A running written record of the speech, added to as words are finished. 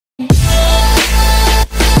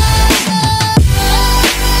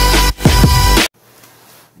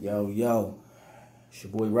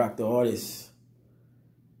It's your boy Rock the Artist.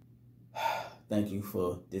 Thank you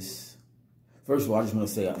for this. First of all, I just want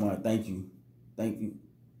to say I want to thank you. Thank you.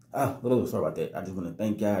 Sorry about that. I just want to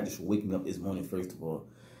thank God just for waking me up this morning, first of all.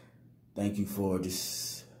 Thank you for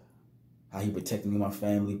just how he protecting me and my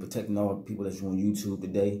family, protecting all the people that's on YouTube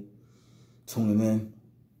today, tuning in.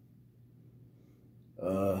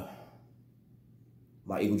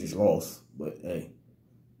 My Eagles just lost, but hey,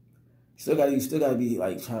 you still gotta be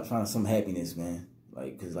like trying to find some happiness, man.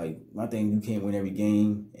 Like, cause like my thing, you can't win every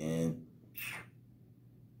game, and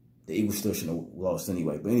the Eagles still shouldn't have lost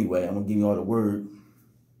anyway. But anyway, I'm gonna give you all the word,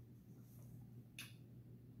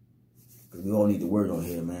 cause we all need the word on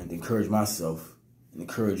here, man, to encourage myself and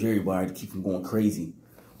encourage everybody to keep from going crazy.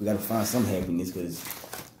 We gotta find some happiness, cause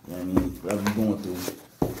you know what I mean, whatever you're going through,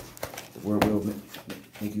 the word will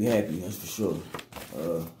make you happy. That's for sure.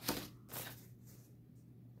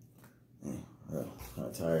 Kind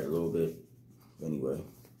of tired a little bit. Anyway.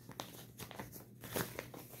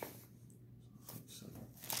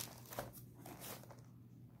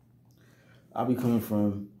 I'll be coming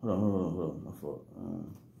from, hold on, my fault.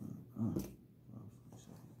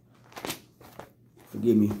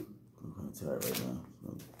 Forgive me. I'm kind of tired right now.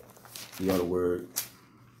 Give y'all the word.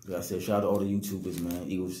 Like I said, shout out to all the YouTubers, man.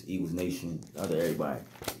 Eagles Nation. Shout out to everybody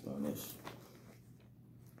on this.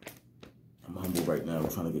 I'm humble right now. I'm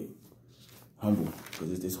trying to get humble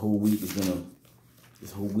because this whole week is gonna,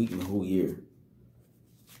 this whole week and the whole year,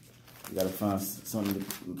 we gotta find something to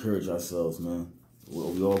encourage ourselves, man.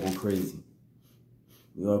 We all go crazy.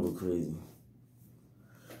 We all go crazy.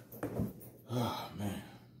 Oh man.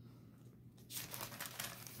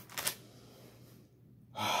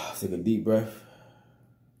 Take a deep breath.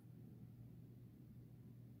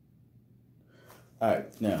 All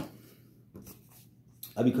right, now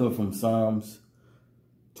I be coming from Psalms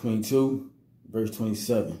 22. Verse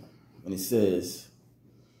 27, and it says,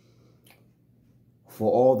 "For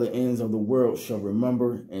all the ends of the world shall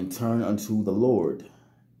remember and turn unto the Lord,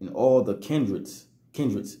 and all the kindreds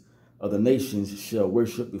of the nations shall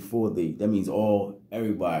worship before thee." That means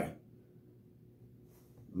everybody.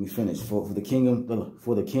 Let me finish. For the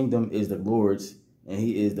kingdom is the Lord's, and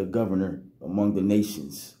he is the governor among the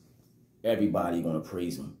nations. Everybody gonna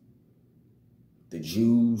praise him. The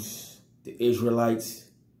Jews, the Israelites.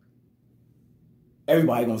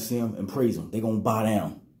 Everybody gonna see him and praise him. They gonna bow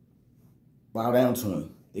down to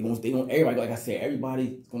him. They gonna. Everybody, like I said,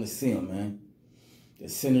 everybody's gonna see him, man. The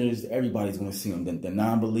sinners, everybody's gonna see him. The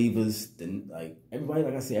non-believers, everybody,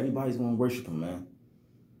 like I said, everybody's gonna worship him, man.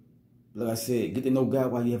 Like I said, get to know God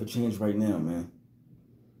while you have a chance right now, man.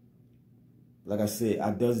 Like I said,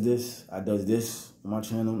 I does this on my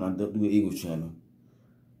channel, and I do the Eagles channel.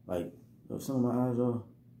 Like, some of my eyes are.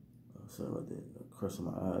 Sorry about that. Crushing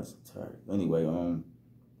my eyes. I'm tired. Anyway,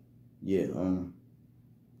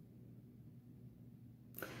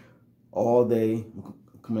 all they,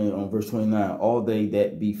 coming in on verse 29, all they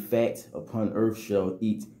that be fat upon earth shall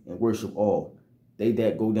eat and worship all. They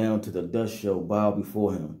that go down to the dust shall bow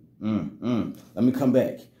before him. Let me come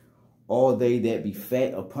back. All they that be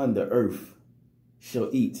fat upon the earth shall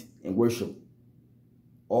eat and worship.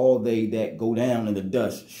 All they that go down in the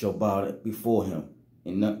dust shall bow before him.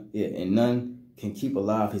 And none can keep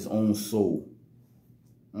alive his own soul.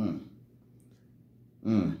 And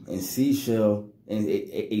a seed shall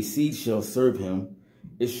serve him.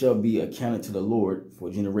 It shall be accounted to the Lord for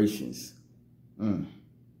generations.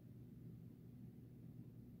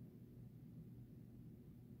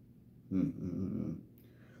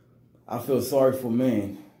 I feel sorry for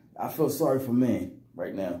man. I feel sorry for man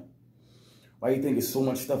right now. Why do you think there's so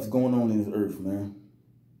much stuff going on in this earth, man?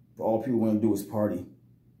 All people want to do is party,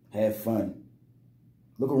 have fun.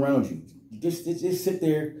 Look around you. Just sit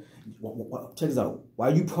there. Check this out.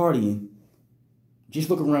 While you partying, just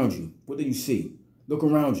look around you. What do you see? Look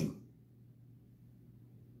around you.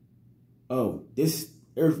 Oh, this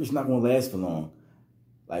earth is not going to last for long.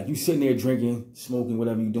 Like, you sitting there drinking, smoking,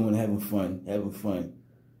 whatever you're doing, having fun.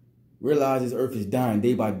 Realize this earth is dying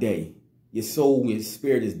day by day. Your soul, your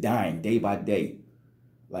spirit is dying day by day.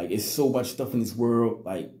 Like, it's so much stuff in this world.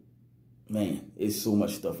 Like, man, it's so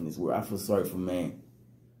much stuff in this world. I feel sorry for man.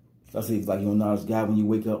 Especially if, like, you don't acknowledge God when you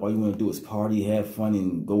wake up. All you want to do is party, have fun,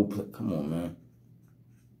 and go play. Come on, man.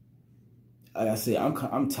 Like I said, I'm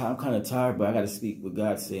kind of tired, but I got to speak what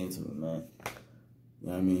God's saying to me, man. You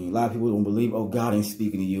know what I mean? A lot of people don't believe, oh, God ain't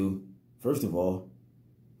speaking to you. First of all,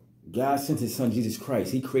 God sent his son, Jesus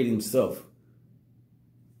Christ. He created himself.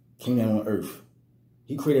 Came down on earth.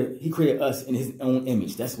 He created us in his own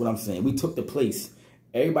image. That's what I'm saying. We took the place.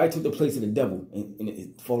 Everybody took the place of the devil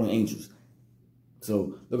and fallen angels.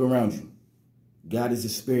 So look around you. God is a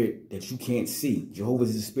spirit that you can't see. Jehovah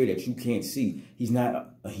is a spirit that you can't see. He's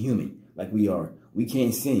not a human like we are. We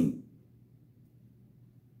can't see him.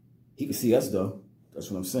 He can see us, though. That's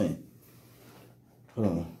what I'm saying.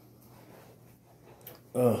 Hold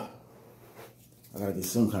on. I gotta get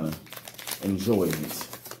some kind of enjoyment.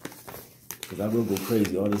 Because I will go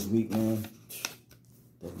crazy all this week, man.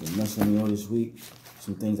 That's been messing with me all this week.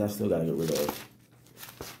 Some things I still gotta get rid of.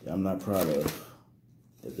 That I'm not proud of.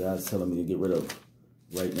 That God's telling me to get rid of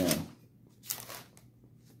right now.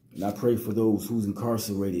 And I pray for those who's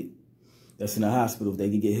incarcerated, that's in the hospital, they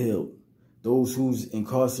can get healed. Those who's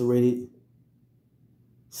incarcerated,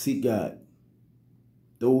 seek God.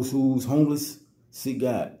 Those who's homeless, seek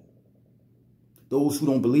God. Those who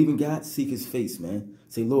don't believe in God, seek his face, man.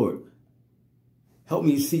 Say, Lord, help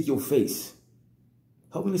me to seek your face.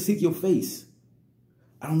 Help me to seek your face.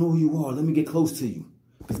 I don't know who you are. Let me get close to you.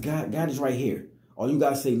 Because God is right here. All you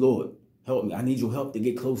got to say, Lord, help me. I need your help to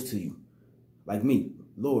get close to you. Like me.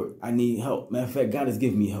 Lord, I need help. Matter of fact, God has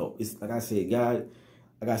given me help. It's like I said, God,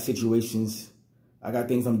 I got situations. I got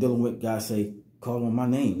things I'm dealing with. God say, call on my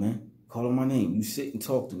name, man. Call on my name. You sit and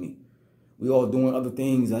talk to me. We all doing other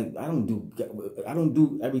things. I don't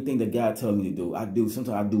do everything that God tells me to do. I do.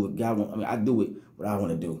 Sometimes I do what God wants. I mean, I do it what I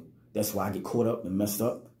want to do. That's why I get caught up and messed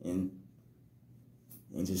up and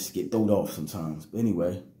just get thrown off sometimes. But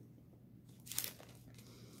anyway,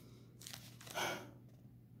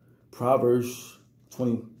 Proverbs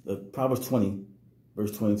 20,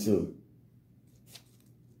 verse 22.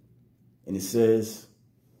 And it says,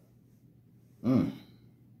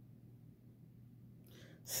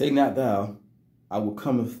 say not thou, I will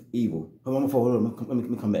come with evil. Hold on, let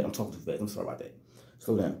me come back. I'm talking too fast. I'm sorry about that.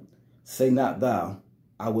 Slow down. Say not thou,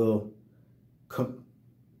 I will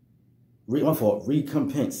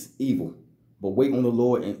recompense evil, but wait on the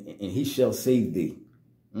Lord, and he shall save thee.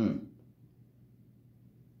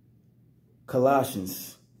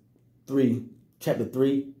 Colossians 3, chapter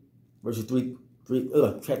 3, verses 3,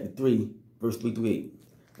 chapter 3, verse 3 through 8.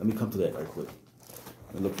 Let me come to that right quick.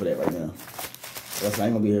 Let me look for that right now. I ain't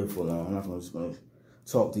gonna be here for long. I'm not gonna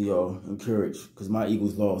talk to y'all, encourage, because my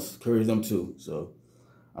eagle's lost. Encourage them too. So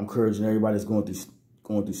I'm encouraging everybody that's going through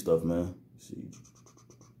stuff, man. Let's see,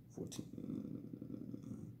 14.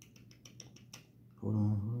 Hold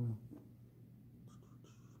on.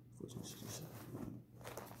 14, 67.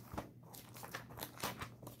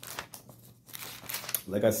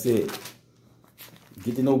 Like I said,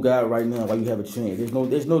 get to know God right now while you have a chance.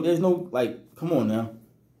 There's no like, come on now.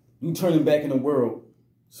 You turning back in the world.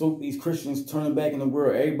 So these Christians turning back in the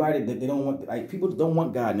world. Everybody that they don't want, like, people don't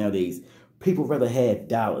want God nowadays. People rather have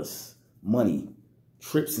dollars, money,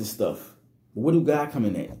 trips and stuff. But what do God come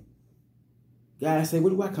in at? God say,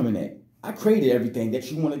 what do I come in at? I created everything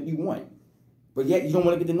that you want. But yet you don't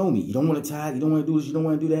want to get to know me. You don't want to tithe. You don't want to do this. You don't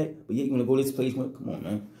want to do that. But yet you want to go to this place. Come on,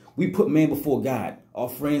 man. We put man before God. Our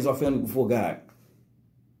friends, our family before God.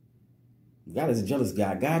 God is a jealous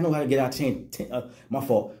God. God know how to get our attention. My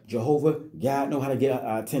fault. Jehovah, God know how to get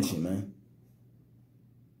our attention, man.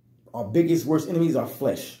 Our biggest, worst enemies are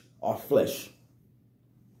flesh. Our flesh.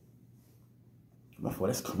 My fault.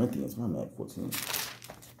 That's Corinthians. My man, 14.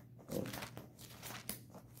 Oh.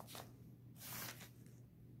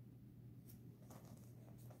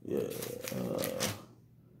 Yeah.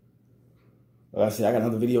 Like I said, I got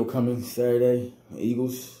another video coming Saturday.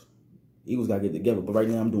 Eagles got to get together. But right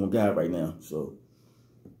now, I'm doing God right now. So,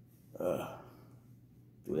 do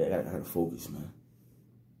that. I got to focus, man.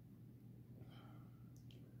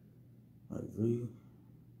 All right, 3,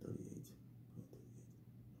 38.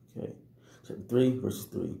 Okay. Chapter 3, verses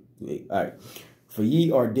 3 through 8. All right. For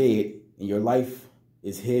ye are dead, and your life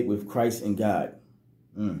is hid with Christ in God.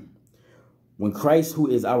 When Christ, who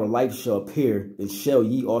is our life, shall appear, then shall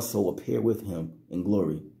ye also appear with him in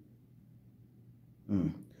glory.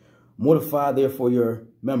 Mortify therefore your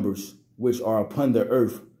members which are upon the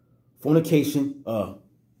earth. Fornication. Let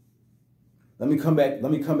me come back.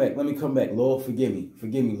 Lord, forgive me.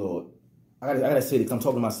 Forgive me, Lord. I gotta say this. I'm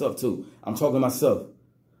talking to myself too. I'm talking to myself.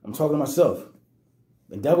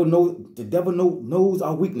 The devil knows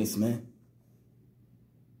our weakness, man.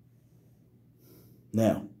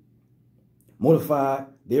 Now, mortify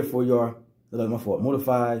therefore your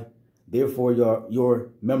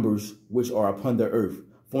members which are upon the earth.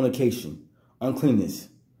 Fornication, uncleanness,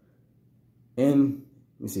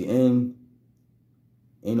 inordinate,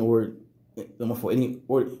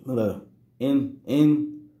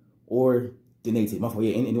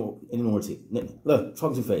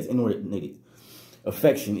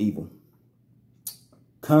 affection, evil,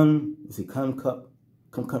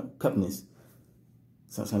 cupness.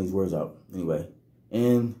 Sound these words out anyway,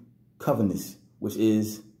 and covetousness, which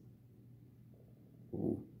is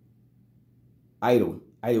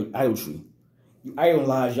idolatry. You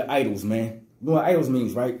idolize your idols, man. You know what idols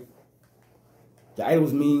means, right? The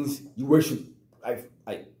idols means you worship, like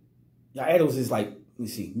your idols is like, let me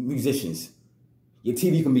see, musicians. Your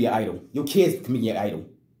TV can be your idol. Your kids can be your idol.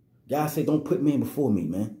 God said, don't put man before me,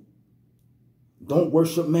 man. Don't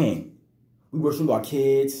worship man. We worship our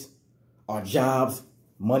kids, our jobs,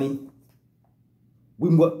 money.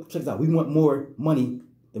 Check this out. We want more money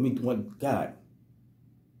than we want God.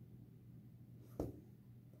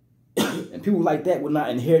 And people like that will not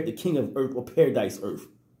inherit the king of earth or paradise earth.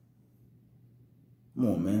 Come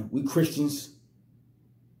on, man. We Christians,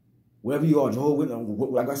 whatever you are, Jehovah,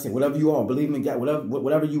 like I said, whatever you are, believing in God,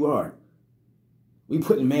 whatever you are. We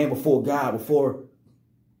putting man before God, come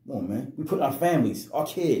on, man. We put our families, our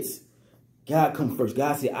kids. God come first.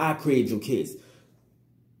 God said, I created your kids.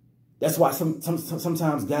 That's why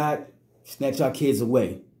sometimes God snatch our kids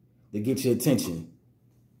away to get your attention.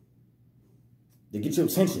 To get your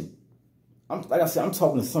attention. Like I said, I'm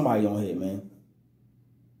talking to somebody on here, man.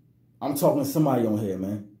 I'm talking to somebody on here,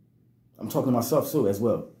 man. I'm talking to myself too as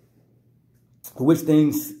well. For which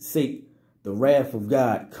things sake the wrath of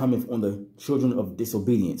God cometh on the children of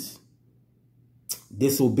disobedience.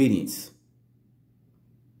 Disobedience.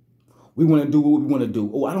 We want to do what we want to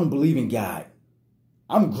do. Oh, I don't believe in God.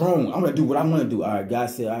 I'm grown. I'm going to do what I want to do. All right, God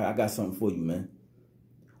said, I got something for you, man.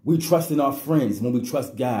 We trust in our friends when we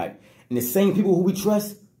trust God. And the same people who we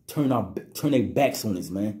trust turn their backs on us,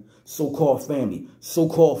 man. So-called family,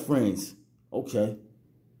 so-called friends. Okay.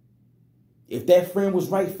 If that friend was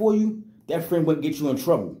right for you, that friend wouldn't get you in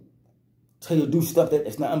trouble. Tell you to do stuff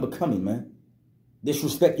that's not unbecoming, man.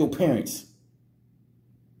 Disrespect your parents.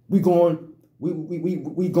 How can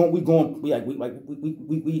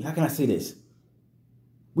I say this?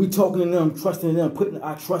 We talking to them, trusting in them, putting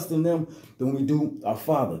our trust in them than we do our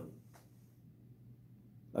Father.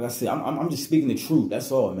 Like I said, I'm just speaking the truth. That's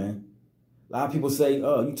all, man. A lot of people say,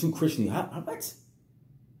 "Oh, you too Christian." What?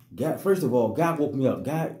 God, first of all, God woke me up.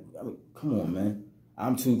 God, I mean, come on, man.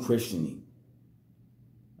 I'm too Christian-y.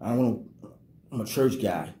 I'm a church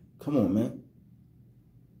guy. Come on, man.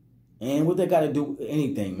 And what that got to do with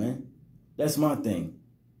anything, man? That's my thing.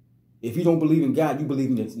 If you don't believe in God, you believe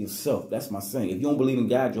in yourself. That's my saying. If you don't believe in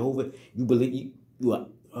God, Jehovah, you believe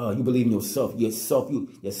in yourself.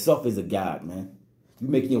 Yourself is a God, man. You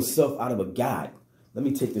making yourself out of a God. Let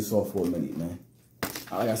me take this off for a minute, man.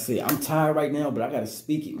 Like I said, I'm tired right now, but I got to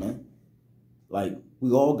speak it, man. Like,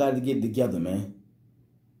 we all got to get together, man.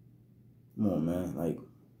 Come on, man. Like,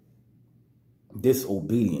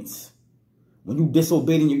 disobedience. When you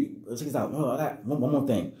disobedient, check this out. I got one more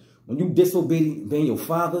thing. When you disobedient, your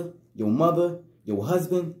father, your mother, your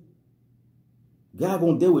husband, God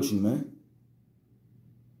gonna deal with you, man.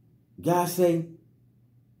 God say,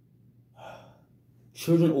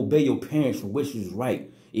 children, obey your parents for which is right.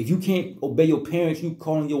 If you can't obey your parents, you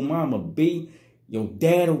calling your mom a B, your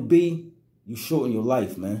dad a B, you shorten your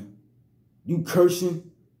life, man. You cursing,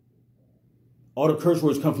 all the curse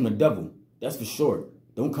words come from the devil. That's for sure.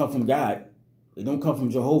 Don't come from God. It don't come from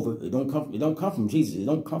Jehovah. It don't come from Jesus. It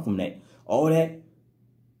don't come from that. All that.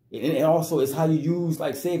 And also, it's how you use,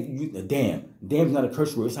 like, say, if you use damn. Damn is not a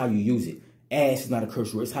curse word. It's how you use it. Ass is not a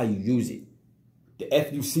curse word. It's how you use it. The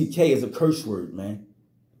F-U-C-K is a curse word, man.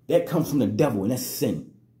 That comes from the devil, and that's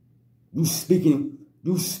sin. You speaking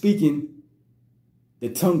the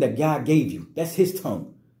tongue that God gave you. That's his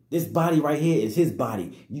tongue. This body right here is his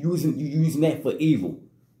body. You using that for evil.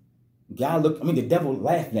 The devil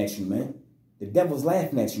laughing at you, man. The devil's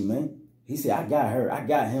laughing at you, man. He said, I got her. I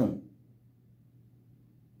got him.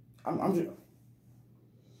 I'm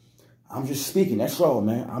just speaking. That's all,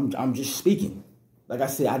 man. I'm just speaking. Like I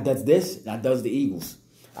said, I does this and I does the Eagles.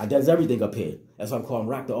 I does everything up here. That's why I call him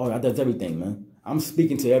Rock the Audio. I does everything, man. I'm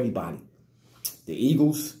speaking to everybody. The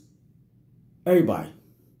Eagles. Everybody.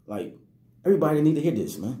 Like, everybody need to hear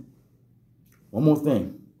this, man. One more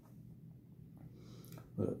thing.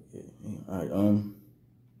 All right,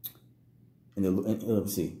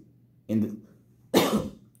 let's see. In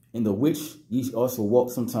the which ye also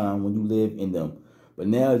walked sometime when you lived in them. But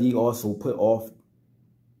now ye also put off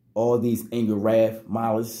all these anger, wrath,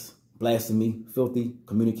 malice, blasphemy, filthy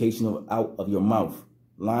communication out of your mouth.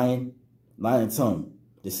 Lying tongue,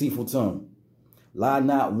 deceitful tongue. Lie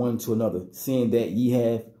not one to another, seeing that ye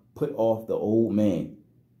have put off the old man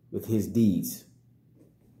with his deeds.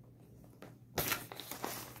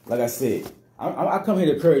 Like I said, I come here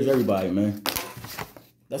to encourage everybody, man.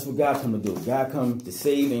 That's what God come to do. God come to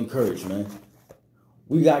save and encourage, man.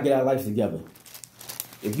 We got to get our lives together.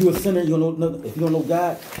 If you're a sinner, if you don't know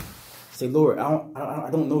God, say, Lord, I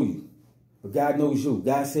don't know you. But God knows you.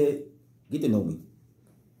 God said, get to know me.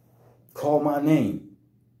 Call my name.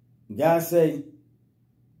 God said,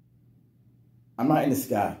 I'm not in the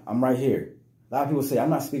sky. I'm right here. A lot of people say, I'm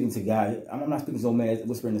not speaking to God. I'm not speaking to no man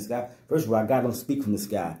whispering in the sky. First of all, God don't speak from the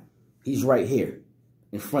sky. He's right here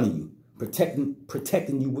in front of you,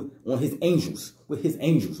 protecting you on his angels, with his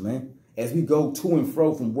angels, man. As we go to and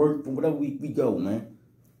fro from work, from whatever we go, man.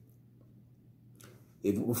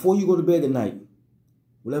 Before you go to bed at night,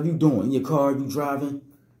 whatever you're doing, in your car, you driving,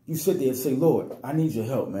 you sit there and say, Lord, I need your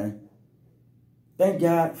help, man. Thank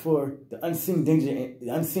God for the unseen danger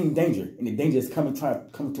and the danger that's coming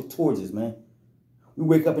towards us, man. We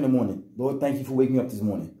wake up in the morning. Lord, thank you for waking me up this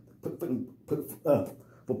morning. For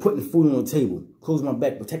putting food on the table, closing my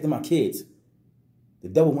back, protecting my kids. The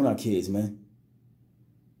devil want our kids, man.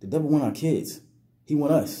 The devil want our kids. He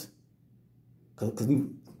want us. Because we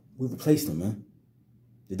replaced him, man.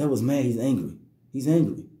 The devil's mad. He's angry. He's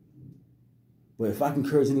angry. But if I can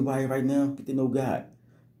encourage anybody right now, get to know God.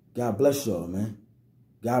 God bless y'all, man.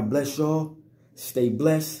 God bless y'all. Stay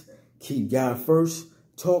blessed. Keep God first.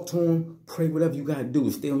 Talk to him. Pray whatever you got to do.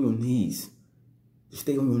 Stay on your knees.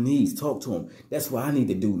 Stay on your knees. Talk to him. That's what I need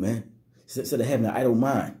to do, man. Instead of having an idle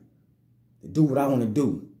mind. To do what I want to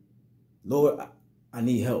do. Lord, I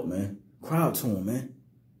need help, man. Cry out to him, man.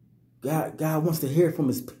 God wants to hear from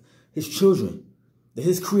his children.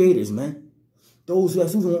 His creators, man. Those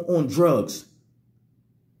who's on drugs.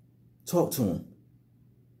 Talk to him.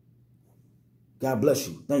 God bless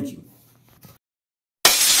you. Thank you.